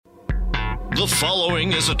The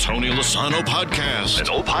following is a Tony Lasano podcast, an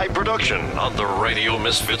Opie production on the Radio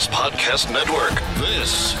Misfits Podcast Network.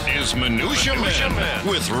 This is Minutia Men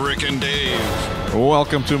with Rick and Dave.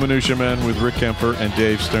 Welcome to Minutia Men with Rick Kemper and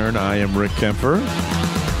Dave Stern. I am Rick Kemper.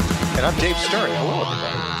 And I'm Dave Stern. Hello,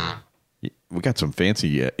 everybody. We got some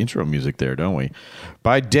fancy intro music there, don't we?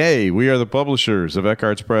 By day, we are the publishers of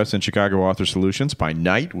Eckhartz Press and Chicago Author Solutions. By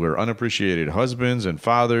night, we're unappreciated husbands and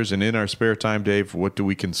fathers. And in our spare time, Dave, what do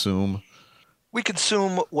we consume? We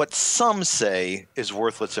consume what some say is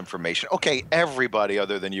worthless information. Okay, everybody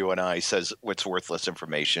other than you and I says it's worthless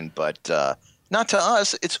information, but not to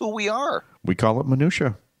us. It's who we are. We call it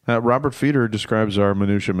minutia. Robert Feeder describes our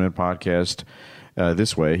Minutia Men podcast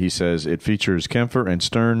this way. He says it features Kemper and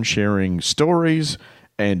Stern sharing stories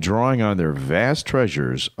and drawing on their vast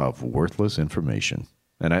treasures of worthless information.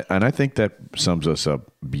 And I think that sums us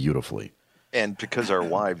up beautifully. And because our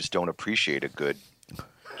wives don't appreciate a good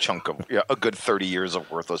chunk of a good 30 years of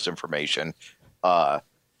worthless information,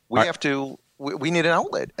 we need an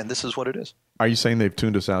outlet, and this is what it is. Are you saying they've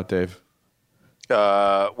tuned us out, Dave?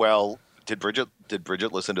 Well, did Bridget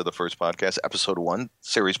listen to the first podcast, episode 1,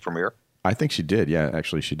 series premiere? I think she did. Yeah,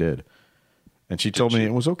 actually she did. And she told me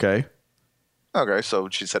it was okay. Okay, so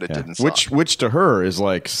she said it didn't suck. Which to her is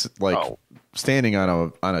like standing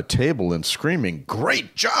on a table and screaming,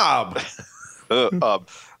 "Great job!"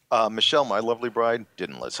 Michelle, my lovely bride,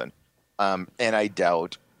 didn't listen, and I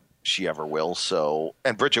doubt she ever will. So,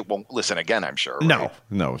 and Bridget won't listen again, I'm sure. Right?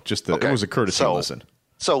 No, just it was a courtesy listen.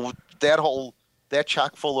 So that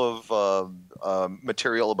chock full of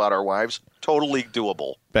material about our wives, totally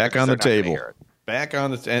doable. Back on the table. Back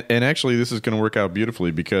on the and actually, this is going to work out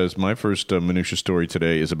beautifully because my first minutia story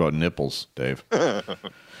today is about nipples, Dave.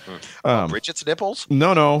 Bridget's nipples?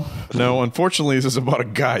 No. Unfortunately, this is about a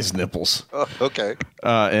guy's nipples. Oh, okay.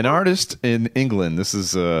 An artist in England. This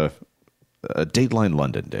is Dateline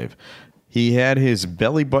London, Dave. He had his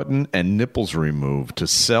belly button and nipples removed to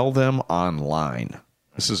sell them online.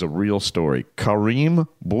 This is a real story. Karim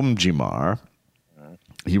Boumjimar.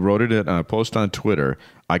 He wrote it in a post on Twitter.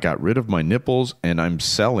 I got rid of my nipples and I'm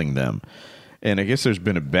selling them. And I guess there's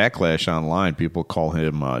been a backlash online. People call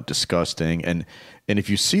him disgusting. And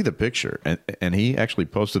if you see the picture, and he actually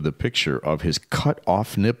posted the picture of his cut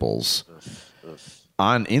off nipples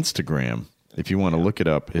on Instagram. If you want to look it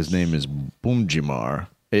up, his name is Boumjimar.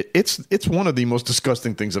 It's one of the most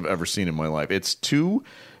disgusting things I've ever seen in my life. It's two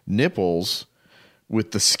nipples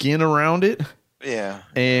with the skin around it. Yeah,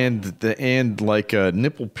 and like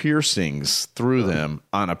nipple piercings through them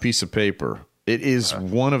on a piece of paper. It is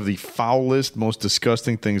one of the foulest, most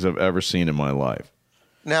disgusting things I've ever seen in my life.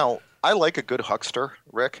 Now, I like a good huckster,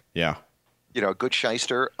 Rick. Yeah, a good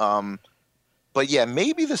shyster. But yeah,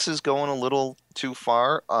 maybe this is going a little too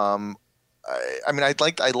far. I mean, I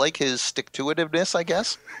like his stick-to-itiveness, I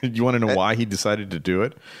guess. You want to know why he decided to do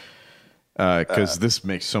it? Because this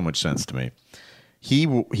makes so much sense to me.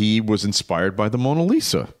 He was inspired by the Mona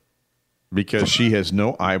Lisa because she has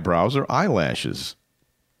no eyebrows or eyelashes.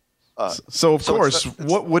 So of course,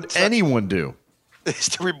 what would anyone do? Is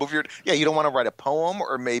to remove your... Yeah, you don't want to write a poem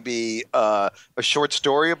or maybe a short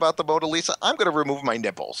story about the Mona Lisa? I'm going to remove my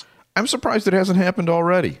nipples. I'm surprised it hasn't happened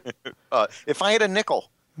already. If I had a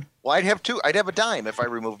nickel, well, I'd have two. I'd have a dime if I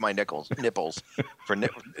removed my nipples for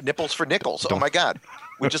nipples for nickels. Oh my God,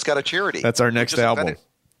 we just got a charity. That's our next album.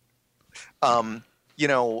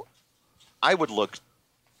 I would look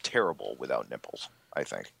terrible without nipples, I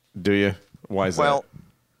think. Do you? Why is that? Well,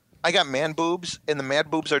 I got man boobs, and the man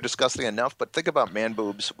boobs are disgusting enough, but think about man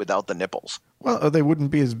boobs without the nipples. Well, they wouldn't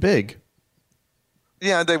be as big.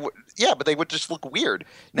 Yeah, they would. Yeah, but they would just look weird.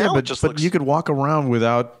 Now it just looks... you could walk around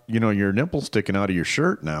without, your nipples sticking out of your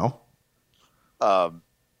shirt now. If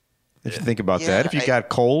you think about that, if you got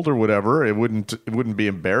cold or whatever, it wouldn't be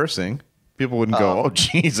embarrassing. People wouldn't go, "Oh,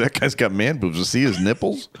 geez, that guy's got man boobs. To see his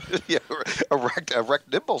nipples." Yeah,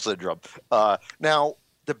 erect nipple syndrome. Now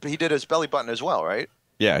he did his belly button as well, right?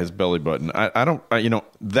 Yeah, his belly button. I don't.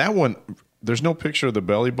 That one. There's no picture of the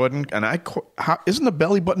belly button, and isn't the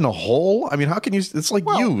belly button a hole? I mean, how can you? It's like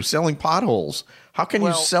you selling potholes. How can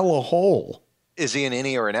you sell a hole? Is he an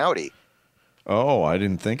innie or an outie? Oh, I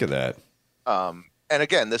didn't think of that. And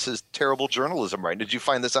again, this is terrible journalism, right? Did you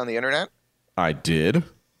find this on the internet? I did.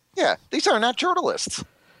 Yeah, these are not journalists.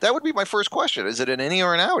 That would be my first question. Is it an innie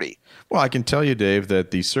or an outie? Well, I can tell you, Dave,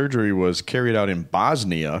 that the surgery was carried out in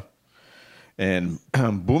Bosnia, and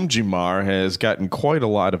Boumjimar has gotten quite a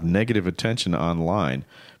lot of negative attention online,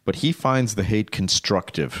 but he finds the hate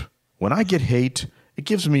constructive. When I get hate, it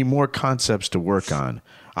gives me more concepts to work on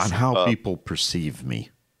how people perceive me.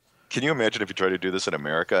 Can you imagine if you try to do this in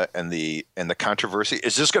America and the controversy?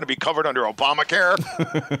 Is this going to be covered under Obamacare?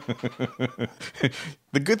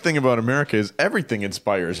 The good thing about America is everything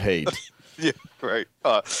inspires hate. Yeah, right.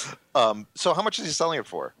 So how much is he selling it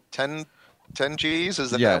for? 10 G's?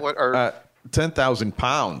 Is that what? Or 10,000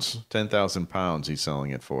 pounds. 10,000 pounds he's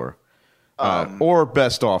selling it for. Or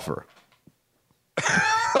best offer.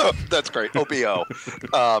 That's great. OBO.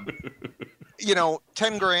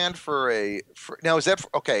 10 grand now is that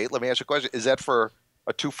okay? Let me ask you a question. Is that for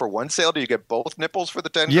a 2-for-1 sale? Do you get both nipples for the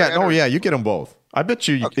 10 grand? Yeah, yeah, you get them both. I bet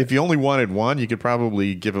you if you only wanted one, you could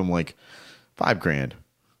probably give him like $5 grand,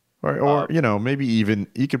 or maybe even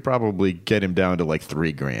you could probably get him down to like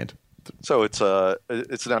 $3 grand. So it's not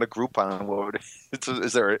a Groupon.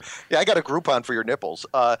 Is there? I got a Groupon for your nipples.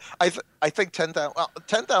 I think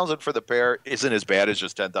 10,000 for the pair isn't as bad as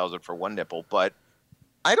just 10,000 for one nipple, but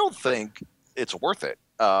I don't think it's worth it.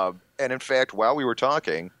 And in fact, while we were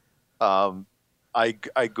talking, I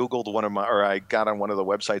Googled I got on one of the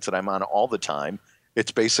websites that I'm on all the time.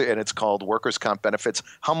 It's and it's called Workers' Comp Benefits.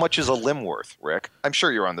 How much is a limb worth, Rick? I'm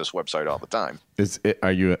sure you're on this website all the time. Is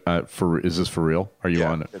this for real? Are you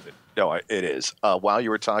on it? No, it is. While you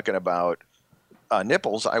were talking about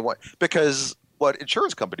nipples, because what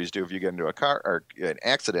insurance companies do if you get into a car or an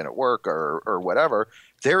accident at work or whatever,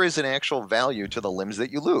 there is an actual value to the limbs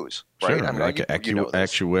that you lose, right? Sure,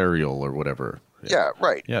 actuarial or whatever. Yeah,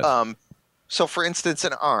 right. Yes. So, for instance,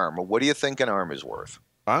 an arm. What do you think an arm is worth?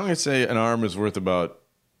 I'm going to say an arm is worth about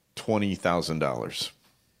 $20,000.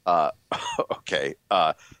 Okay.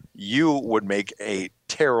 You would make a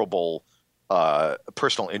terrible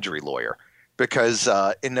personal injury lawyer because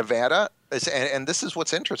in Nevada, and this is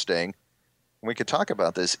what's interesting, we could talk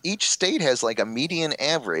about this, each state has like a median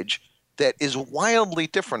average that is wildly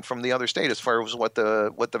different from the other state as far as what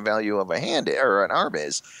the value of a hand or an arm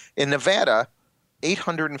is. In Nevada,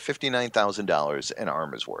 $859,000 an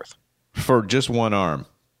arm is worth. For just one arm?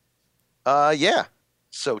 Yeah.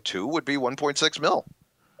 So 2 would be 1.6 mil,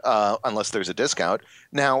 unless there's a discount.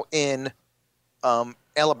 Now, in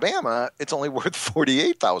Alabama, it's only worth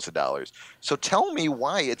 $48,000. So tell me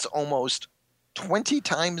why it's almost 20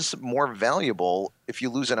 times more valuable if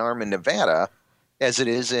you lose an arm in Nevada as it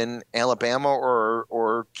is in Alabama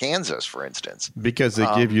or Kansas, for instance. Because they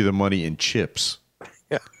give you the money in chips.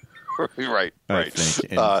 Yeah, right. I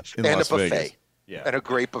think, in and Las a buffet. Vegas. Yeah. And a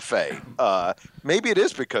great buffet. Maybe it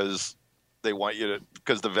is because they want you to,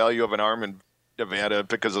 because the value of an arm in Nevada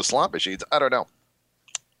because of slot machines. I don't know.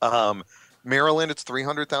 Maryland, it's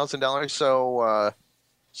 $300,000.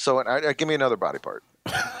 So give me another body part.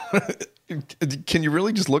 Can you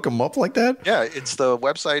really just look them up like that? Yeah, the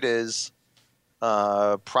website is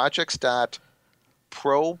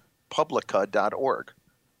projects.propublica.org.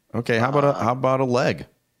 Okay, how about a leg?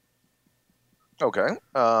 Okay,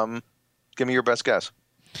 give me your best guess.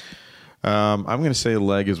 I'm going to say a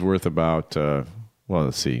leg is worth about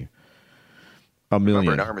let's see, $1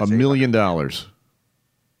 million. $1 million. No,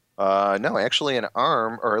 actually, an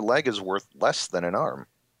arm or a leg is worth less than an arm,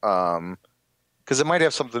 because it might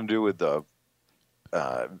have something to do with the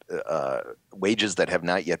wages that have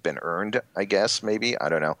not yet been earned. I guess maybe I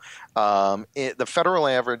don't know. The federal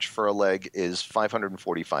average for a leg is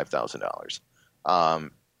 $545,000.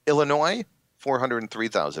 Illinois,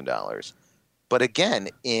 $403,000. But again,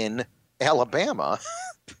 in Alabama,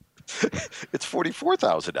 it's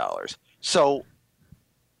 $44,000. So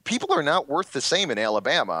people are not worth the same in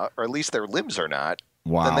Alabama, or at least their limbs are not,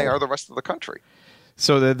 than they are the rest of the country.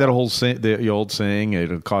 So that whole the old saying,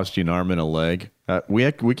 it'll cost you an arm and a leg.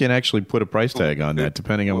 We can actually put a price tag on that,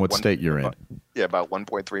 depending on what state you're in. Yeah, about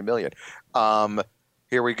 $1.3 million.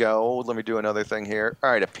 Here we go. Let me do another thing here.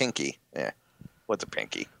 All right, a pinky. Yeah, what's a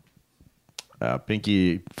pinky?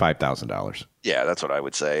 Pinky, $5,000. Yeah, that's what I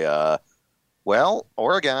would say. Well,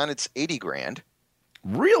 Oregon, it's $80,000.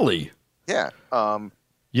 Really? Yeah.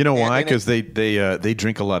 You know why? Because they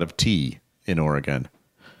drink a lot of tea in Oregon.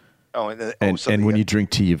 Oh, and when you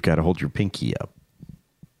drink tea, you've got to hold your pinky up.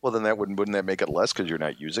 Well, then wouldn't that make it less because you're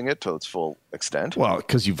not using it to its full extent? Well,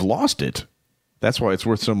 because you've lost it. That's why it's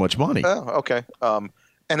worth so much money. Oh, okay. And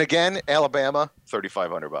again, Alabama,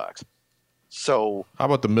 $3,500. So how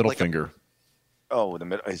about the middle finger? The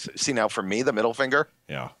middle. See, now for me, the middle finger.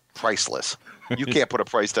 Yeah. Priceless. You can't put a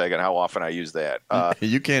price tag on how often I use that.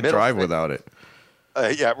 You can't drive without it.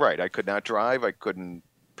 Yeah, right. I could not drive. I couldn't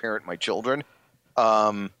parent my children.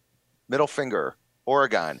 Middle finger,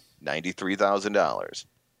 Oregon, $93,000.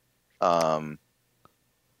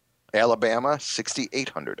 Alabama,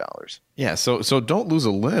 $6,800. Yeah, so don't lose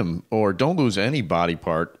a limb or don't lose any body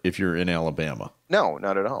part if you're in Alabama. No,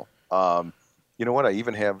 not at all. You know what? I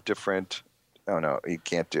even have different Oh no, you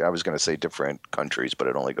can't do. I was going to say different countries, but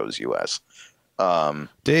it only goes U.S.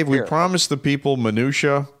 Dave, we Here. promised the people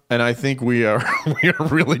minutia, and I think we are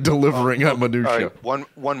really delivering on minutia. All right,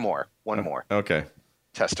 one more. Okay.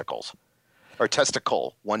 Testicles, or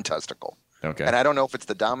testicle, one testicle. Okay. And I don't know if it's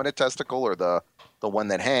the dominant testicle or the one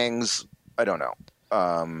that hangs. I don't know.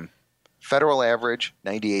 Federal average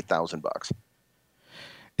 $98,000.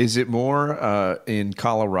 Is it more in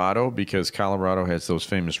Colorado because Colorado has those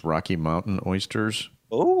famous Rocky Mountain oysters?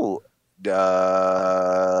 Oh,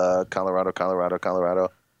 Colorado,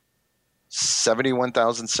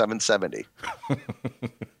 71,770.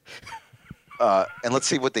 And let's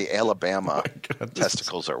see what the Alabama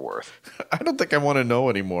testicles are worth. I don't think I want to know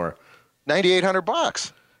anymore.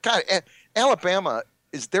 $9,800. God, Alabama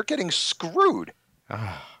they're getting screwed.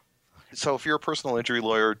 So if you're a personal injury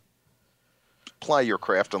lawyer, apply your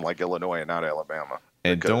craft in like Illinois and not Alabama.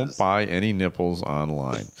 And don't buy any nipples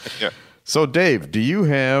online. Yeah. So, Dave, do you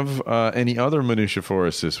have any other minutia for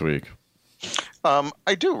us this week?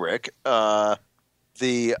 I do, Rick. What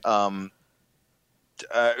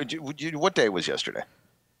day was yesterday?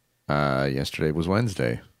 Yesterday was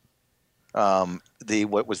Wednesday.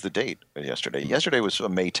 What was the date yesterday? Yesterday was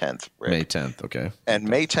May 10th, Rick. May 10th, okay. And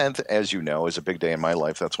May 10th, as you know, is a big day in my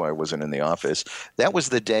life. That's why I wasn't in the office. That was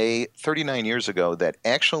the day 39 years ago that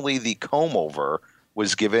actually the comb over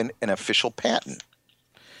was given an official patent.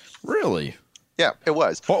 Really? Yeah, it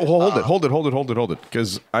was. Hold it.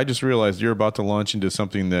 Because I just realized you're about to launch into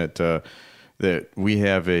something that we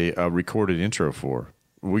have a recorded intro for.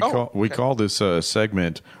 We call this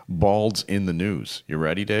segment "Balds in the News." You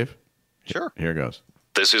ready, Dave? Sure. Here goes.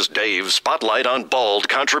 This is Dave's Spotlight on Bald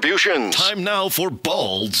Contributions. Time now for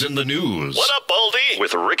Balds in the News. What up, Baldy?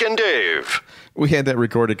 With Rick and Dave. We had that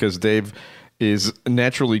recorded because Dave is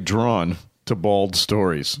naturally drawn to bald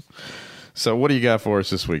stories. So what do you got for us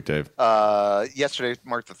this week, Dave? Yesterday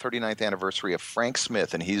marked the 39th anniversary of Frank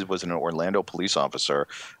Smith, and he was an Orlando police officer.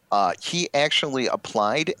 He actually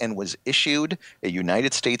applied and was issued a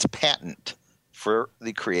United States patent for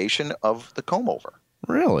the creation of the comb over.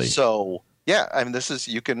 Really? So, yeah, I mean,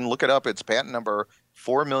 you can look it up. It's patent number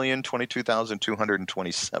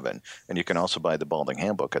 4,022,227. And you can also buy the Balding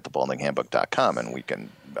Handbook at thebaldinghandbook.com, and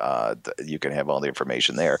you can have all the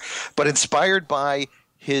information there. But inspired by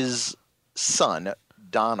his son,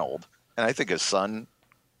 Donald, and I think his son,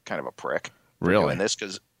 kind of a prick. Really? Doing this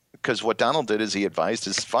because what Donald did is he advised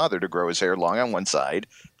his father to grow his hair long on one side,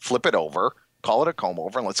 flip it over, call it a comb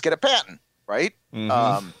over, and let's get a patent, right?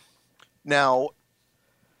 Mm-hmm. Now,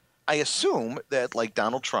 I assume that, like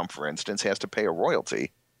Donald Trump, for instance, has to pay a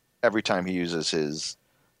royalty every time he uses his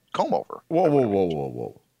comb over.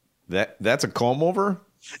 Whoa. That's a comb over?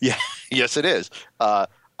 Yeah, yes, it is. I'm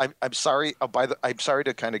sorry. I'm sorry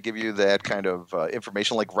to kind of give you that kind of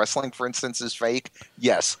information. Like wrestling, for instance, is fake.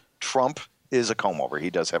 Yes, Trump is a comb over. He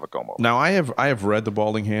does have a comb over. Now, I have read the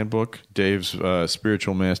Balding Handbook, Dave's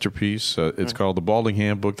spiritual masterpiece. It's called The Balding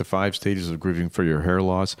Handbook: The 5 Stages of Grieving for Your Hair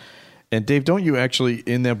Loss. And Dave, don't you actually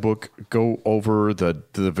in that book go over the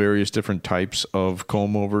various different types of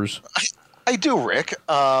comb overs? I do, Rick.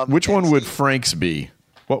 Which one would Frank's be?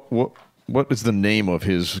 What is the name of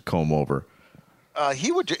his comb over?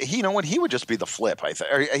 He would. You know what? He would just be the flip. I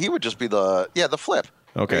think he would just be the flip.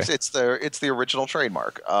 Okay. It's the original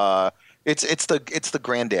trademark. It's the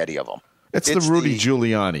granddaddy of them. It's the Rudy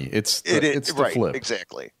Giuliani. It's the right, flip.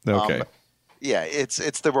 Exactly. Okay. Yeah,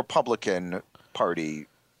 it's the Republican Party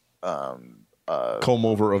comb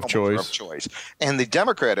over of choice. And the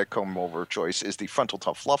Democratic comb over of choice is the frontal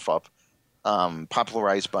top fluff up,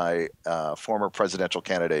 popularized by former presidential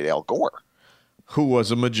candidate Al Gore, who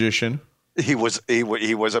was a magician. He was a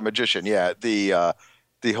magician. Yeah. The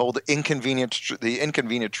whole inconvenient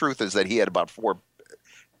truth is that he had about 4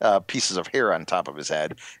 pieces of hair on top of his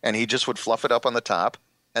head, and he just would fluff it up on the top,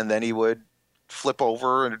 and then he would flip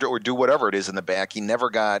over or do whatever it is in the back. He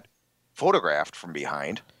never got photographed from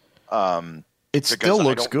behind. It still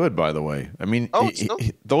looks good, by the way. I mean,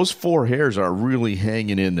 those 4 hairs are really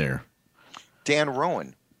hanging in there. Dan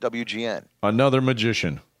Rowan, WGN. Another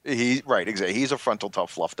magician. Exactly. He's a frontal top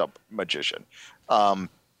fluffed up magician.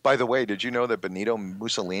 By the way, did you know that Benito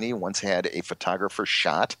Mussolini once had a photographer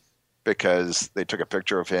shot because they took a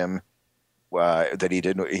picture of him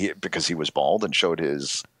because he was bald and showed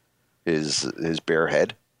his bare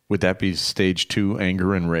head? Would that be stage 2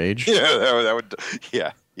 anger and rage? Yeah, that would.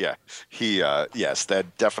 Yeah. Yes,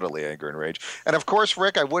 that definitely anger and rage. And of course,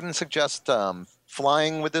 Rick, I wouldn't suggest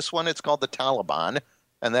flying with this one. It's called the Taliban,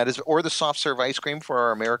 and that is, or the soft serve ice cream for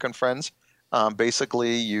our American friends.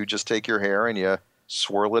 Basically, you just take your hair and you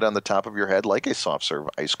swirl it on the top of your head like a soft serve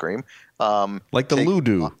ice cream. Like the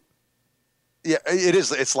Ludo. Yeah, it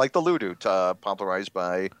is. It's like the Ludo, popularized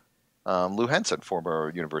by Lou Henson,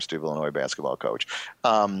 former University of Illinois basketball coach.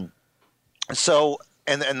 And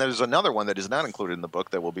there's another one that is not included in the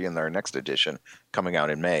book that will be in our next edition, coming out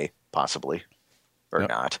in May, possibly, or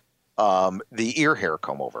not. The ear hair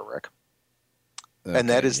comb over, Rick. Okay, and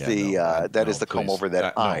that is the comb over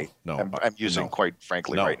that I'm using, quite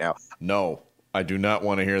frankly, right now. No, I do not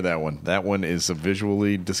want to hear that one. That one is a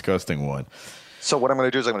visually disgusting one. So what I'm going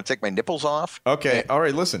to do is I'm going to take my nipples off. Okay. All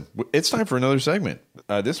right. Listen, it's time for another segment.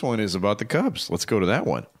 This one is about the Cubs. Let's go to that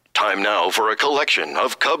one. Time now for a collection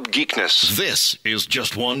of Cub geekness. This is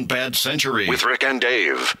Just One Bad Century with Rick and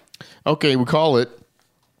Dave. Okay, we call it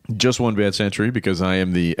Just One Bad Century because I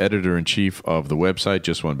am the editor-in-chief of the website,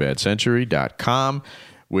 justoneBadCentury.com,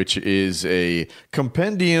 which is a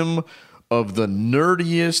compendium of the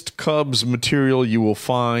nerdiest Cubs material you will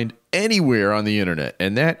find anywhere on the internet.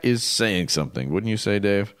 And that is saying something. Wouldn't you say,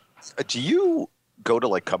 Dave? Do you go to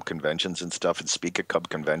like Cub conventions and stuff and speak at Cub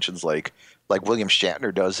conventions like William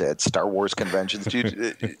Shatner does at Star Wars conventions? Do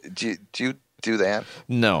you do that?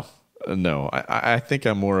 No. I think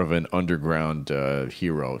I'm more of an underground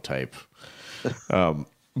hero type.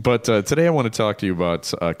 But today I want to talk to you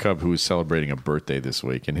about a Cub who is celebrating a birthday this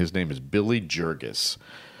week, and his name is Billy Jurgis.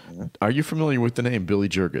 Are you familiar with the name Billy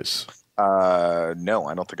Jurgis? No,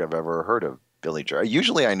 I don't think I've ever heard of Billy Jurgis.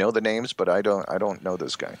 Usually I know the names, but I don't know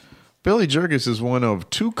this guy. Billy Jurgis is one of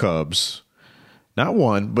two Cubs, not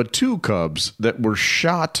one, but two Cubs that were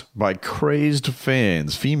shot by crazed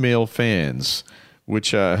fans, female fans,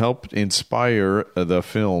 which helped inspire the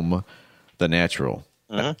film The Natural.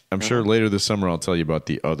 I'm sure later this summer I'll tell you about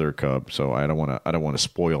the other Cub, so I don't want to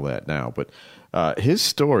spoil that now. But his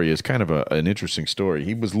story is kind of an interesting story.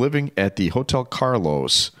 He was living at the Hotel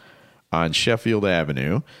Carlos on Sheffield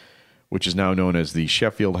Avenue, which is now known as the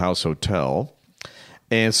Sheffield House Hotel.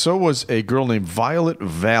 And so was a girl named Violet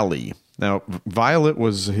Valley. Now, Violet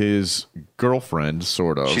was his girlfriend,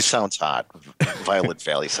 sort of. She sounds hot. Violet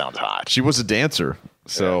Valley sounds hot. She was a dancer,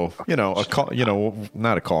 so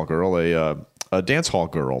not a call girl, a dance hall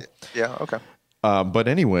girl. Yeah. Okay. But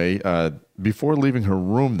anyway, before leaving her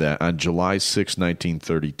room on July 6,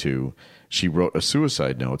 1932, she wrote a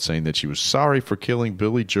suicide note saying that she was sorry for killing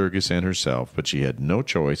Billy Jurgis and herself, but she had no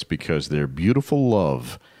choice because their beautiful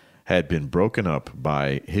love had been broken up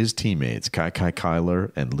by his teammates, Kai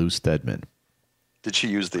Kyler and Lou Stedman. Did she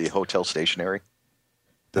use the hotel stationery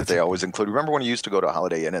that they always include? Remember when you used to go to a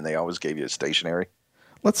Holiday Inn and they always gave you a stationery?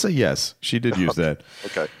 Let's say yes. She did use that.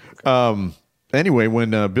 Okay. Anyway,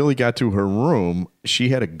 when Billy got to her room, she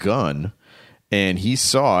had a gun, and he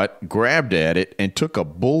saw it, grabbed at it, and took a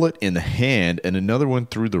bullet in the hand and another one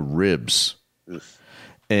through the ribs. Ugh.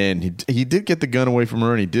 And he did get the gun away from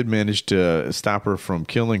her, and he did manage to stop her from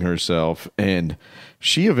killing herself. And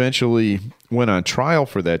she eventually went on trial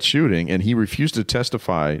for that shooting, and he refused to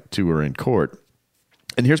testify to her in court.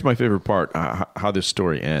 And here's my favorite part, how this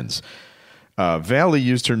story ends. Valley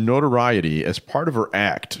used her notoriety as part of her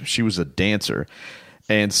act. She was a dancer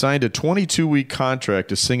and signed a 22-week contract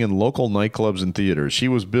to sing in local nightclubs and theaters. She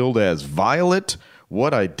was billed as Violet,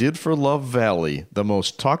 What I Did for Love Valley, the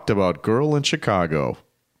most talked about girl in Chicago.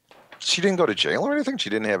 She didn't go to jail or anything? She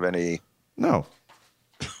didn't have any... No.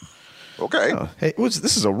 Okay. Hey,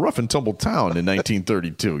 this is a rough and tumble town in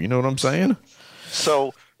 1932. You know what I'm saying?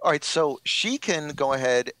 So... All right, so she can go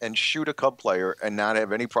ahead and shoot a Cub player and not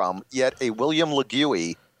have any problem, yet a William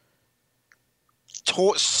Legui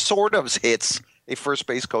sort of hits a first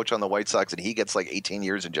base coach on the White Sox, and he gets like 18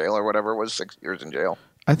 years in jail or whatever it was, 6 years in jail.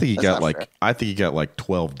 I think he got like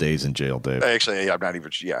 12 days in jail, Dave. Actually, I'm not even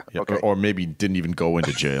okay. Or maybe didn't even go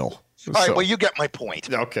into jail. All right, well, you get my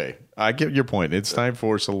point. Okay, I get your point. It's time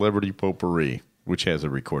for Celebrity Potpourri, which has a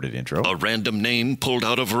recorded intro. A random name pulled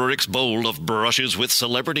out of Rurik's bowl of brushes with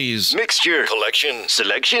celebrities. Mixture, collection,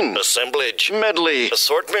 selection, assemblage, medley,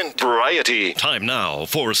 assortment, variety. Time now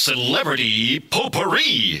for Celebrity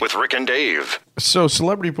Potpourri with Rick and Dave. So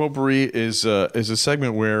Celebrity Potpourri is a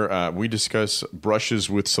segment where we discuss brushes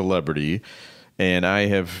with celebrity. And I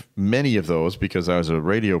have many of those because I was a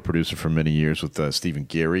radio producer for many years with Stephen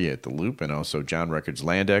Gary at The Loop and also John Records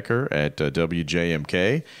Landecker at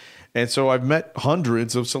WJMK. And so I've met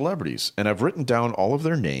hundreds of celebrities, and I've written down all of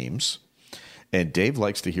their names. And Dave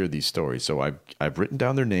likes to hear these stories, so I've written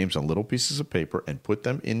down their names on little pieces of paper and put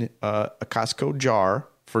them in a Costco jar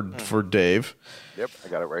for Dave. Yep, I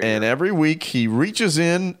got it right And here. every week he reaches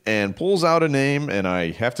in and pulls out a name, and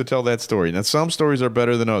I have to tell that story. Now, some stories are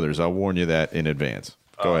better than others. I'll warn you that in advance.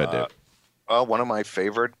 Go ahead, Dave. One of my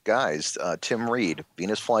favorite guys, Tim Reed,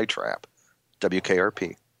 Venus Flytrap,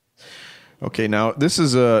 WKRP. Okay, now this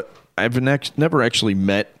is I've never actually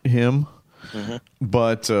met him,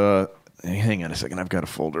 But hang on a second. I've got a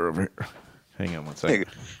folder over here. Hang on one second.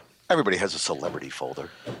 Everybody has a celebrity folder.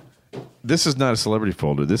 This is not a celebrity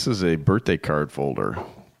folder. This is a birthday card folder.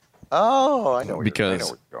 Oh, I know where Because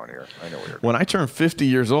you're going here. I know where you're going. When I turned 50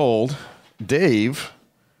 years old, Dave,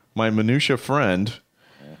 my minutia friend,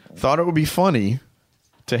 thought it would be funny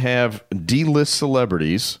to have D-list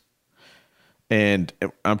celebrities, and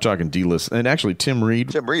I'm talking D-list, and actually Tim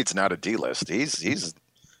Reed. Tim Reed's not a D-list. He's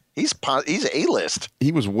A-list.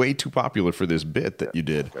 He was way too popular for this bit that you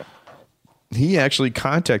did. Okay. He actually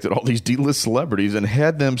contacted all these D-list celebrities and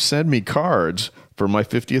had them send me cards for my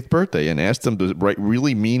 50th birthday and asked them to write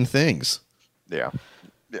really mean things. Yeah.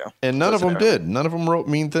 And none of them did. None of them wrote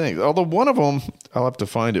mean things. Although one of them, I'll have to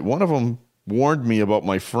find it, one of them warned me about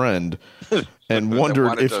my friend and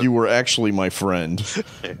wondered if you were actually my friend.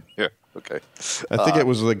 Yeah. Okay. I think it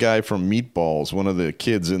was the guy from Meatballs, one of the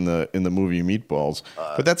kids in the movie Meatballs.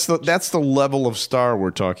 But that's the level of star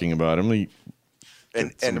we're talking about. I mean,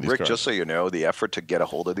 and Rick, just so you know, the effort to get a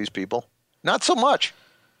hold of these people, not so much.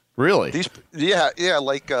 Really?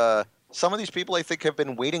 Like some of these people, I think, have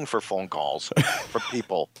been waiting for phone calls from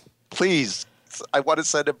people. Please, I want to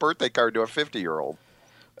send a birthday card to a 50-year-old.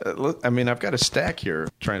 I mean, I've got a stack here.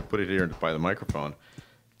 Trying to put it here by the microphone.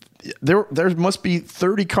 There must be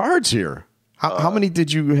 30 cards here. How many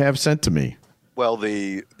did you have sent to me? Well,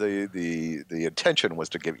 the intention was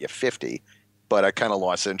to give you 50, but I kind of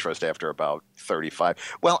lost interest after about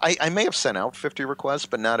 35. Well, I may have sent out 50 requests,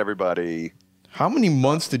 but not everybody. How many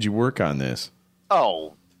months did you work on this?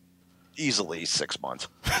 Oh, easily 6 months.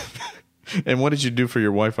 And what did you do for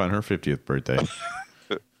your wife on her 50th birthday?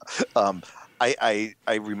 I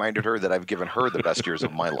reminded her that I've given her the best years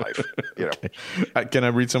of my life. You know. Okay. Can I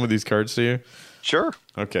read some of these cards to you? Sure.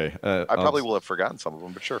 Okay. I probably will have forgotten some of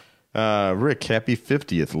them, but sure. Rick, happy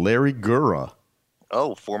 50th. Larry Gura.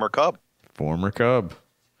 Oh, former Cub. Former Cub.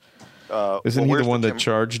 Isn't he the one that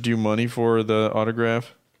charged you money for the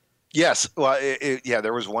autograph? Yes. Well,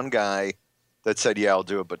 there was one guy that said, "Yeah, I'll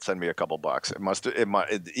do it, but send me a couple bucks."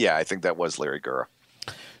 I think that was Larry Gura.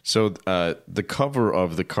 So the cover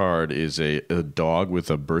of the card is a dog with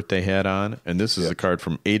a birthday hat on, and this is a card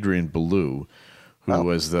from Adrian Belew, who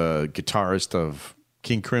was the guitarist of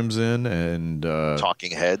King Crimson and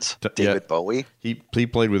Talking Heads, David Bowie. He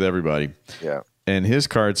played with everybody. Yeah. And his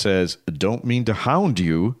card says, "Don't mean to hound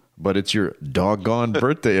you, but it's your doggone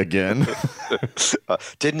birthday again."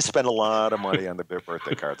 Didn't spend a lot of money on the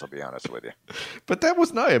birthday cards, I'll be honest with you. But that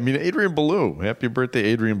was nice. I mean, Adrian Belew. Happy birthday,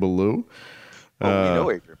 Adrian Belew. We know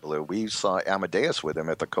Adrian Belew. We saw Amadeus with him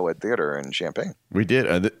at the Coed Theater in Champaign. We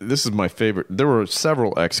did. This is my favorite. There were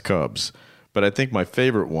several ex-Cubs, but I think my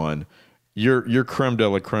favorite one, your creme de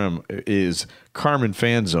la creme, is Carmen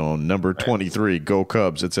Fanzone, number 23, Go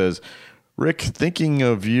Cubs. It says, "Rick, thinking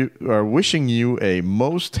of you, or wishing you a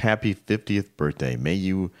most happy 50th birthday. May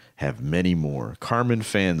you have many more. Carmen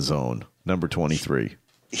Fanzone, number 23.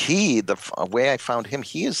 The way I found him,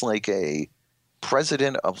 he is like a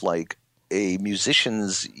president of like a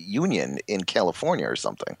musicians union in California or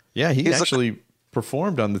something. Yeah, he actually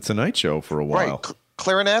performed on the Tonight Show for a while. Right,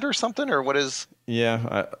 clarinet or something, or what is?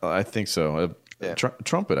 Yeah, I think so.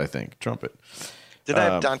 Trumpet, I think. Trumpet. Did I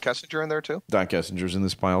have Don Kessinger in there too? Don Kessinger's in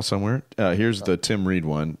this pile somewhere. Here's the Tim Reed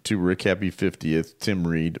one. To Rick, happy 50th. Tim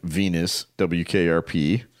Reed, Venus,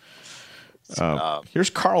 WKRP. Here's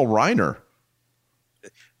Carl Reiner.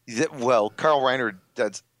 Well, Carl Reiner,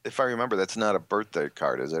 if I remember, that's not a birthday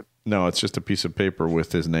card, is it? No, it's just a piece of paper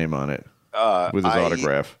with his name on it, with his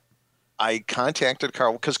autograph. I contacted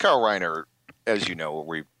Carl, because Carl Reiner, as you know,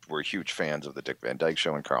 we're huge fans of the Dick Van Dyke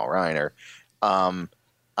Show and Carl Reiner.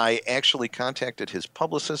 I actually contacted his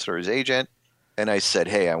publicist or his agent, and I said,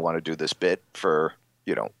 "Hey, I want to do this bit for,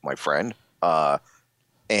 my friend."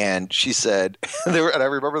 And she said, and I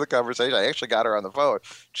remember the conversation. I actually got her on the phone.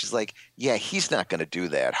 She's like, "Yeah, he's not going to do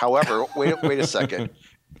that. However, wait a second."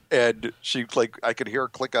 And she I could hear her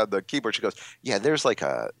click on the keyboard. She goes, "Yeah, there's like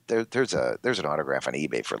there's an autograph on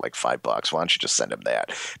eBay for like $5. Why don't you just send him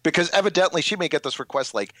that?" Because evidently she may get this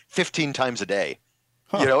request like 15 times a day.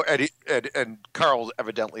 Huh. And Carl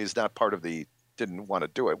evidently is not part of didn't want to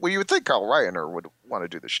do it. Well, you would think Carl Reiner would want to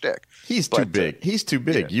do the shtick. He's too big. He's too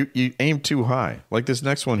big. Yeah. You aim too high. Like this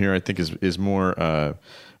next one here, I think is more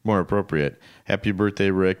appropriate. Happy birthday,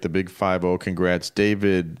 Rick. The big 5-0. Congrats,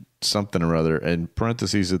 David something or other. In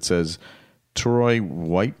parentheses, it says Troy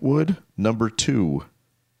Whitewood, number 2.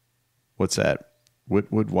 What's that?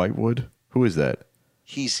 Whitewood? Who is that?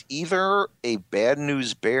 He's either a Bad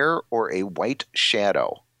News Bear or a White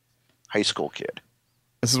Shadow high school kid.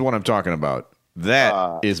 This is what I'm talking about.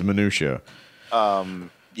 That is minutia.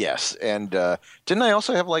 Yes, and didn't I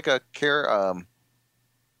also have like a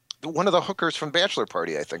one of the hookers from Bachelor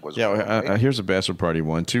Party? I think was Yeah. one, right? Here's a Bachelor Party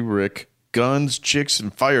one. To Rick. Guns, chicks,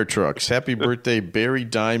 and fire trucks. Happy birthday, Barry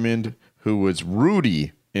Diamond, who was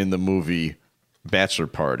Rudy in the movie Bachelor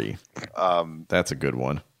Party. That's a good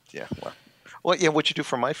one. Yeah. Well, yeah. What'd you do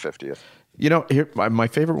for my 50th? You know, here my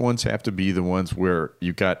favorite ones have to be the ones where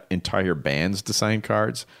you got entire bands to sign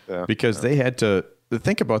cards because they had to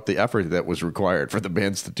think about the effort that was required for the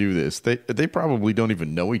bands to do this. They probably don't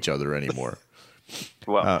even know each other anymore.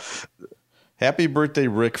 Well, happy birthday,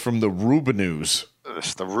 Rick, from the Rubinoos.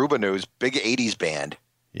 The Rubinoos, big 80s band.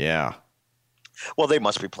 Yeah. Well, they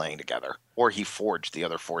must be playing together, or he forged the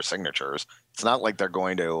other 4 signatures. It's not like they're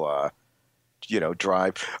going to,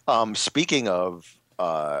 drive. Speaking of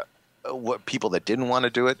what people that didn't want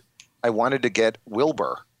to do it, I wanted to get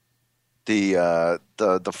Wilbur, the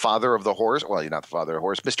father of the horse. Well, you're not the father of the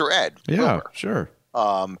horse, Mr. Ed. Yeah, Wilbur. sure.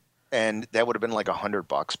 And that would have been like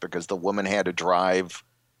 $100 because the woman had to drive,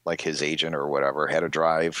 like his agent or whatever, had to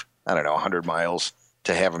drive, I don't know, 100 miles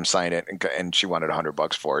to have him sign it, and she wanted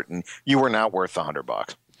 $100 for it, and you were not worth the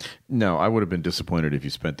 $100. No, I would have been disappointed if you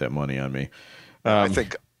spent that money on me. I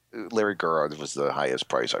think Larry Gerard was the highest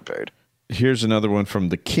price I paid. Here's another one from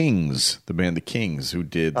the Kings, the band The Kings, who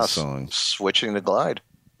did the song "Switching the Glide."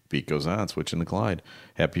 Beat goes on, switching the Glide.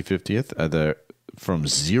 Happy 50th. From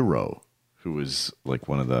Zero, who was like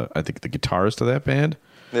one of the guitarist of that band.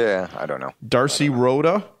 Yeah, I don't know. Darcy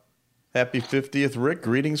Rhoda. Happy 50th, Rick.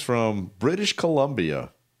 Greetings from British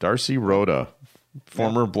Columbia. Darcy Rhoda,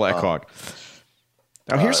 former Blackhawk.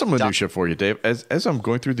 Now, here's some minutia for you, Dave. As I'm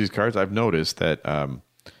going through these cards, I've noticed that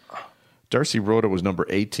Darcy Rhoda was number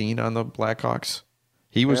 18 on the Blackhawks.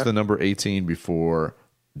 He was the number 18 before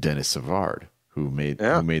Dennis Savard, who made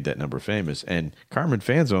that number famous. And Carmen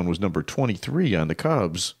Fanzone was number 23 on the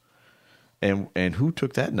Cubs. And who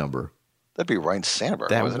took that number? That'd be Ryan Sandberg.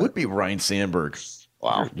 That would be Ryan Sandberg.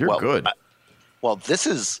 Wow, you're good. This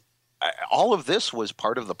is all of this was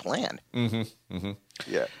part of the plan. Mm-hmm, mm-hmm.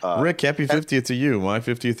 Yeah, Rick, happy 50th to you. My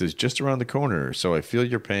 50th is just around the corner, so I feel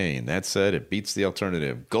your pain. That said, it beats the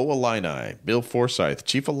alternative. Go Illini. Bill Forsyth,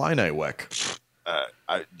 Chief Illini Weck.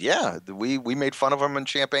 We made fun of him in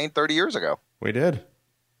Champaign 30 years ago. We did.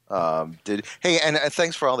 And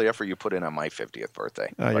thanks for all the effort you put in on my 50th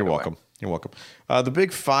birthday. You're welcome. You're welcome. The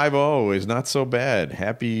big 5-0 is not so bad.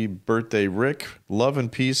 Happy birthday, Rick. Love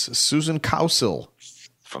and peace, Susan Cowsill.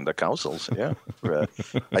 From the Councils, yeah.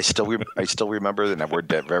 I still remember, and we're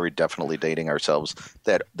very definitely dating ourselves,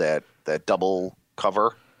 that double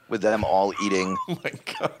cover with them all eating. Oh, my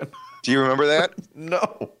God. Do you remember that?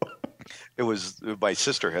 No. It was, my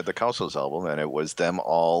sister had the Councils album, and it was them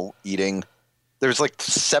all eating. There's like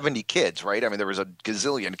 70 kids, right? I mean, there was a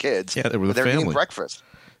gazillion kids. Yeah, they were the they're family. eating breakfast.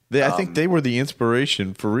 I think they were the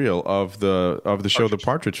inspiration for real of the show The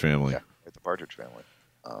Partridge Family. Yeah, the Partridge Family.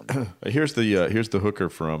 Here's the hooker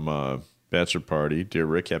from Bachelor Party. Dear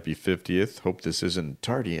Rick, happy 50th. Hope this isn't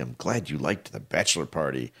tardy. I'm glad you liked the Bachelor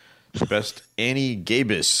Party. Best Annie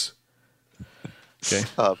Gabis. Okay.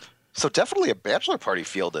 So definitely a Bachelor Party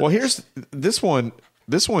field. Well, here's this one.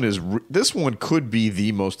 This one could be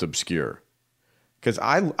the most obscure. Because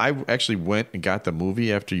I actually went and got the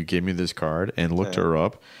movie after you gave me this card and looked her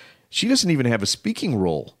up. She doesn't even have a speaking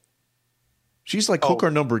role. She's like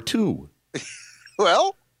hooker number 2.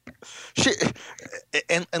 Well, she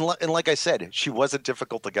and like I said, she wasn't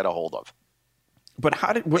difficult to get a hold of. But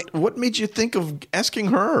what made you think of asking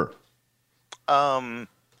her? I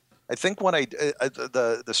think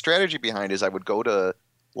the strategy behind is I would go to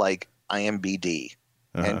like IMBD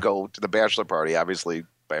and go to the Bachelor Party. Obviously,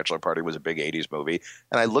 Bachelor Party was a big 80s movie.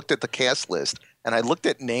 And I looked at the cast list, and I looked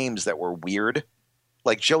at names that were weird.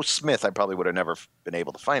 Like Joe Smith, I probably would have never been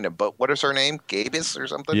able to find him. But what is her name? Gabis or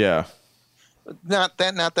something? Yeah. Not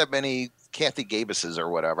that many Kathy Gabises or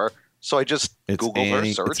whatever. So I just Googled her,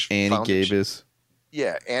 searched. It's Annie Gabis.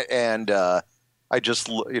 Yeah, and I just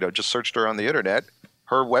searched her on the internet.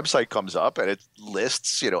 Her website comes up, and it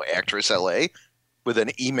lists, Actress LA with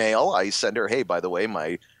an email. I send her, hey, by the way,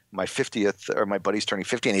 my 50th, or my buddy's turning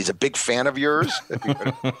 50, and he's a big fan of yours.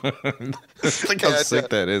 Think how sick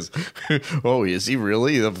that is. Oh, is he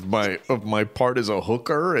really? Of my part as a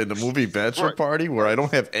hooker in the movie Bachelor Party, where I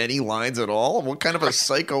don't have any lines at all? What kind of a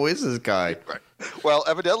psycho is this guy? Right. Well,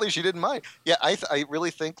 evidently she didn't mind. Yeah, I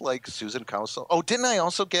really think like Susan Cowsill. Oh, didn't I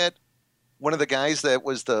also get one of the guys that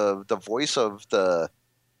was the voice of the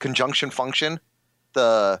Conjunction Function,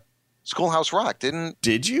 the Schoolhouse Rock?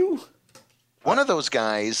 Did you? One of those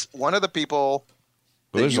guys, one of the people.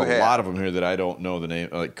 Well, there's a lot of them here that I don't know the name.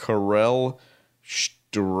 Like Karel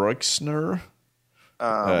Struixner.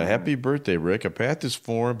 Happy birthday, Rick. A path is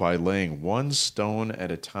formed by laying one stone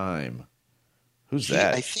at a time. Who's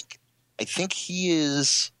that? I think he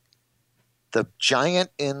is the giant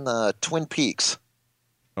in Twin Peaks.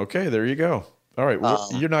 Okay, there you go. All right,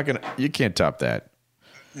 you can't top that.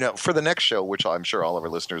 No, for the next show, which I'm sure all of our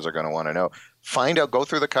listeners are going to want to know, go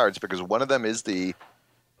through the cards, because one of them is the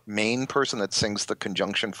main person that sings the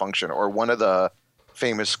conjunction function, or one of the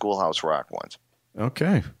famous Schoolhouse Rock ones.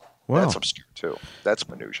 Okay. Well, that's obscure too. That's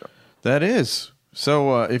minutia. That is.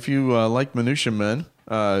 So if you like Minutia Men,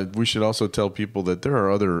 we should also tell people that there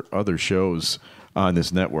are other shows on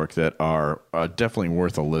this network that are definitely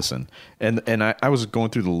worth a listen. And I was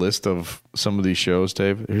going through the list of some of these shows,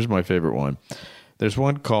 Dave. Here's my favorite one. There's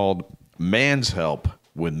one called Man's Help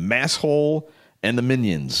with Masshole and the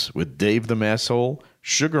Minions, with Dave the Masshole,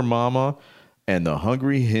 Sugar Mama, and the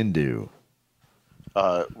Hungry Hindu.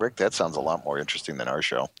 Rick, that sounds a lot more interesting than our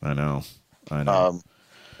show. I know. And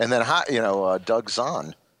then Doug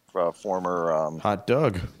Zahn, former Hot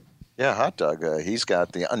Doug. Yeah, Hot Doug. He's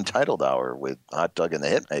got the Untitled Hour with Hot Doug and the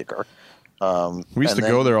Hitmaker. We used to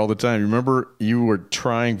go there all the time. Remember, you were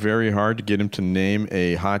trying very hard to get him to name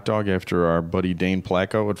a hot dog after our buddy Dane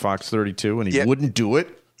Placco at Fox 32, and he wouldn't do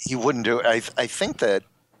it. He wouldn't do it. I think that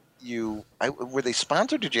were they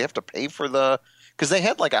sponsored? Did you have to pay for because they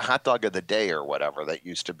had like a hot dog of the day or whatever that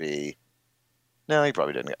used to be. No, he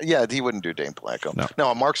probably didn't. Yeah, he wouldn't do Dane Placco. No.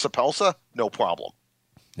 Now, Mark Sapelsa, no problem.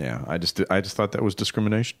 Yeah, I just thought that was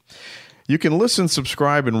discrimination. You can listen,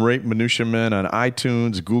 subscribe, and rate Minutia Men on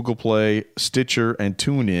iTunes, Google Play, Stitcher, and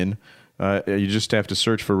TuneIn. You just have to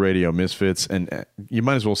search for Radio Misfits, and you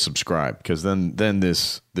might as well subscribe, because then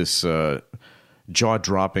this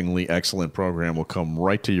jaw-droppingly excellent program will come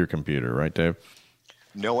right to your computer, right, Dave?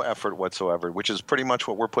 No effort whatsoever, which is pretty much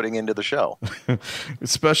what we're putting into the show.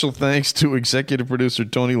 Special thanks to executive producer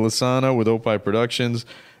Tony Lasano with Opie Productions,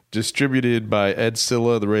 distributed by Ed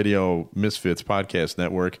Silla, the Radio Misfits Podcast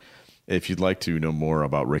Network. If you'd like to know more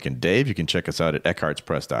about Rick and Dave, you can check us out at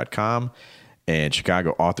eckhartspress.com and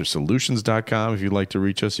chicagoauthorsolutions.com. If you'd like to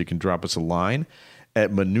reach us, you can drop us a line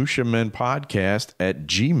at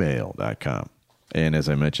minutiamenpodcast@gmail.com. And as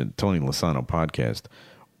I mentioned, Tony Lasano Podcast,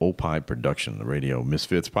 Opie Production, the Radio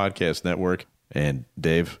Misfits Podcast Network. And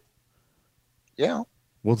Dave? Yeah?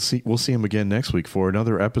 We'll see him again next week for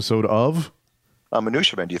another episode of...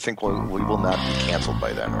 Minutia Men. Do you think we will not be canceled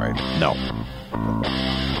by then, right? No.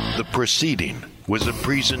 The preceding was a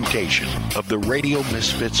presentation of the Radio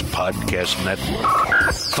Misfits Podcast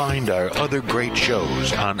Network. Find our other great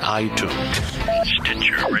shows on iTunes,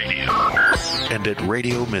 Stitcher Radio, and at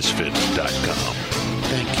RadioMisfits.com.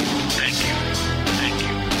 Thank you.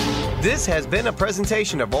 This has been a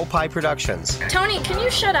presentation of Opie Productions. Tony, can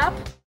you shut up?